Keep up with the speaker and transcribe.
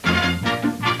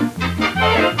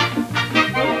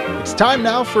time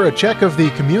now for a check of the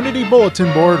Community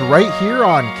Bulletin Board right here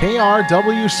on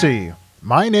KRWC.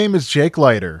 My name is Jake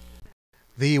Leiter.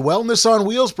 The Wellness on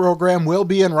Wheels program will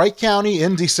be in Wright County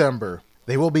in December.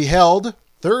 They will be held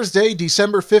Thursday,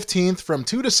 December 15th from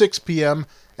 2 to 6 p.m.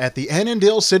 at the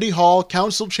Annandale City Hall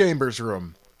Council Chambers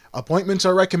Room. Appointments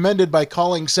are recommended by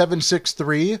calling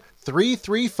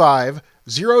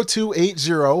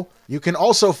 763-335-0280. You can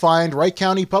also find Wright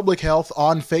County Public Health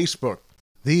on Facebook.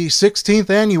 The 16th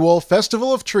Annual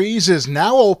Festival of Trees is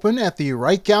now open at the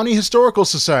Wright County Historical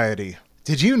Society.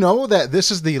 Did you know that this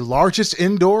is the largest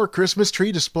indoor Christmas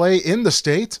tree display in the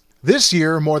state? This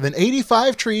year, more than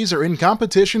 85 trees are in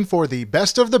competition for the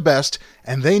best of the best,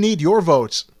 and they need your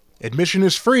votes. Admission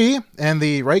is free, and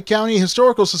the Wright County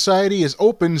Historical Society is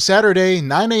open Saturday,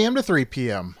 9 a.m. to 3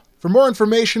 p.m. For more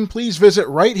information, please visit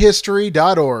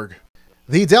wrighthistory.org.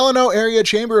 The Delano Area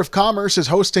Chamber of Commerce is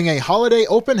hosting a holiday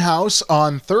open house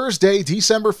on Thursday,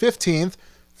 December 15th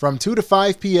from 2 to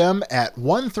 5 p.m. at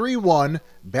 131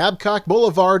 Babcock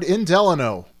Boulevard in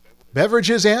Delano.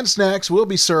 Beverages and snacks will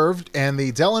be served, and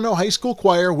the Delano High School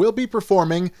Choir will be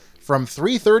performing from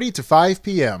 3:30 to 5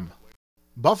 p.m.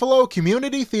 Buffalo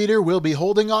Community Theater will be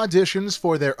holding auditions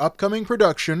for their upcoming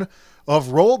production of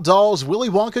Roald Dahl's Willy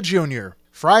Wonka Jr.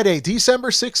 Friday, December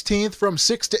 16th from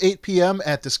 6 to 8 p.m.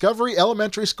 at Discovery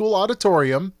Elementary School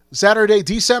Auditorium. Saturday,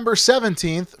 December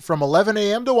 17th from 11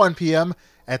 a.m. to 1 p.m.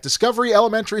 at Discovery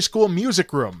Elementary School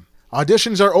Music Room.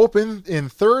 Auditions are open in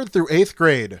 3rd through 8th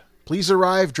grade. Please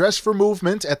arrive dressed for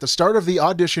movement at the start of the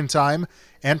audition time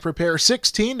and prepare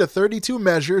 16 to 32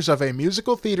 measures of a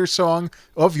musical theater song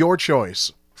of your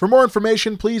choice. For more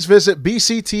information, please visit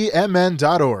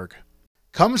bctmn.org.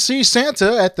 Come see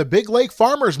Santa at the Big Lake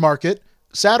Farmers Market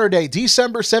Saturday,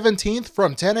 December 17th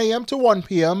from 10 a.m. to 1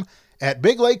 p.m. at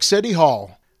Big Lake City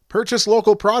Hall. Purchase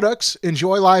local products,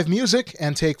 enjoy live music,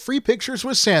 and take free pictures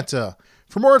with Santa.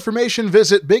 For more information,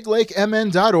 visit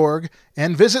biglakemn.org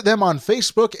and visit them on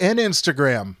Facebook and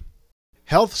Instagram.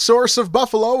 Health Source of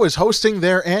Buffalo is hosting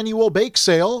their annual bake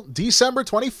sale December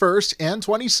 21st and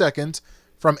 22nd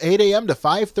from 8 a.m. to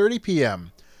 5:30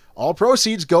 p.m. All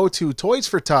proceeds go to Toys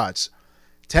for Tots.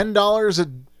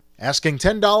 Asking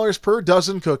 $10 per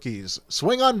dozen cookies.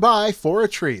 Swing on by for a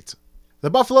treat. The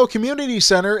Buffalo Community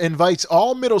Center invites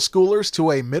all middle schoolers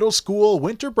to a middle school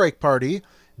winter break party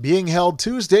being held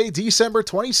Tuesday, December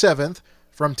 27th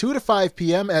from 2 to 5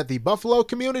 p.m. at the Buffalo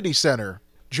Community Center.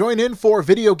 Join in for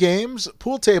video games,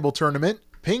 pool table tournament,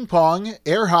 ping pong,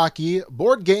 air hockey,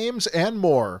 board games, and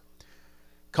more.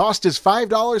 Cost is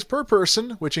 $5 per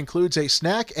person, which includes a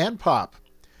snack and pop.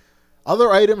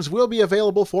 Other items will be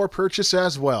available for purchase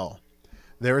as well.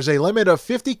 There is a limit of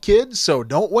 50 kids, so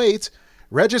don't wait.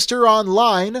 Register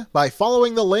online by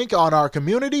following the link on our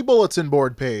Community Bulletin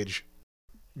Board page.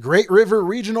 Great River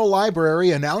Regional Library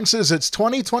announces its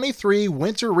 2023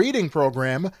 Winter Reading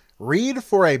Program, Read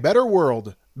for a Better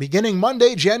World, beginning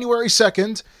Monday, January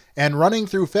 2nd and running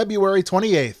through February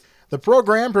 28th. The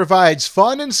program provides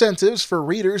fun incentives for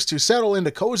readers to settle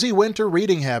into cozy winter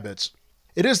reading habits.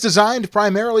 It is designed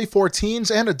primarily for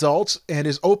teens and adults and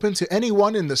is open to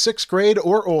anyone in the 6th grade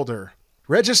or older.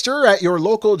 Register at your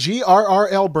local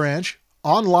GRRL branch,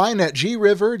 online at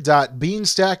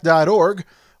griver.beanstack.org,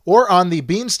 or on the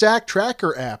Beanstack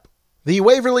Tracker app. The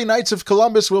Waverly Knights of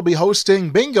Columbus will be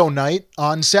hosting Bingo Night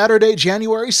on Saturday,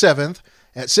 January 7th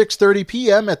at 6:30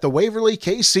 p.m. at the Waverly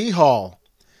KC Hall.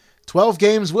 12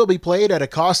 games will be played at a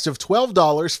cost of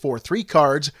 $12 for 3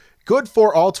 cards, good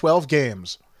for all 12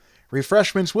 games.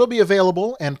 Refreshments will be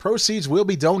available and proceeds will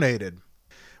be donated.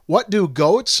 What do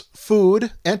goats,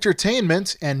 food,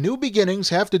 entertainment, and new beginnings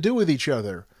have to do with each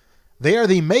other? They are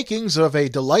the makings of a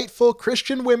delightful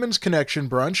Christian Women's Connection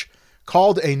brunch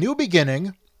called A New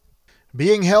Beginning,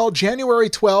 being held January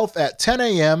 12th at 10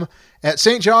 a.m. at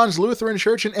St. John's Lutheran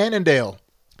Church in Annandale.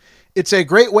 It's a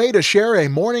great way to share a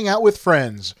morning out with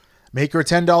friends. Make your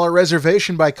 $10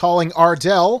 reservation by calling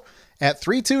Ardell at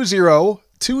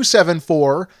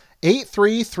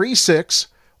 320-274-8336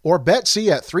 or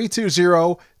Betsy at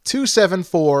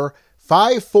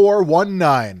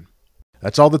 320-274-5419.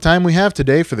 That's all the time we have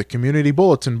today for the Community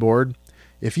Bulletin Board.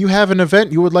 If you have an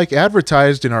event you would like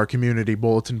advertised in our Community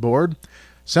Bulletin Board,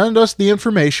 send us the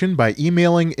information by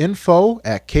emailing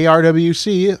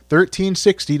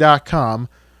info@krwc1360.com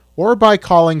or by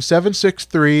calling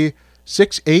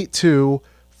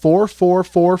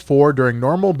 763-682-4444 during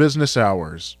normal business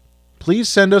hours. Please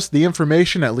send us the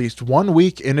information at least 1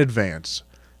 week in advance.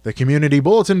 The Community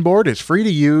Bulletin Board is free to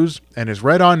use and is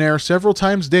read on air several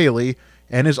times daily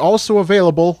and is also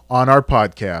available on our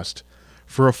podcast.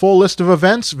 For a full list of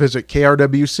events, visit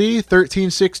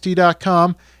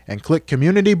krwc1360.com and click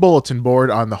Community Bulletin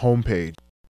Board on the homepage.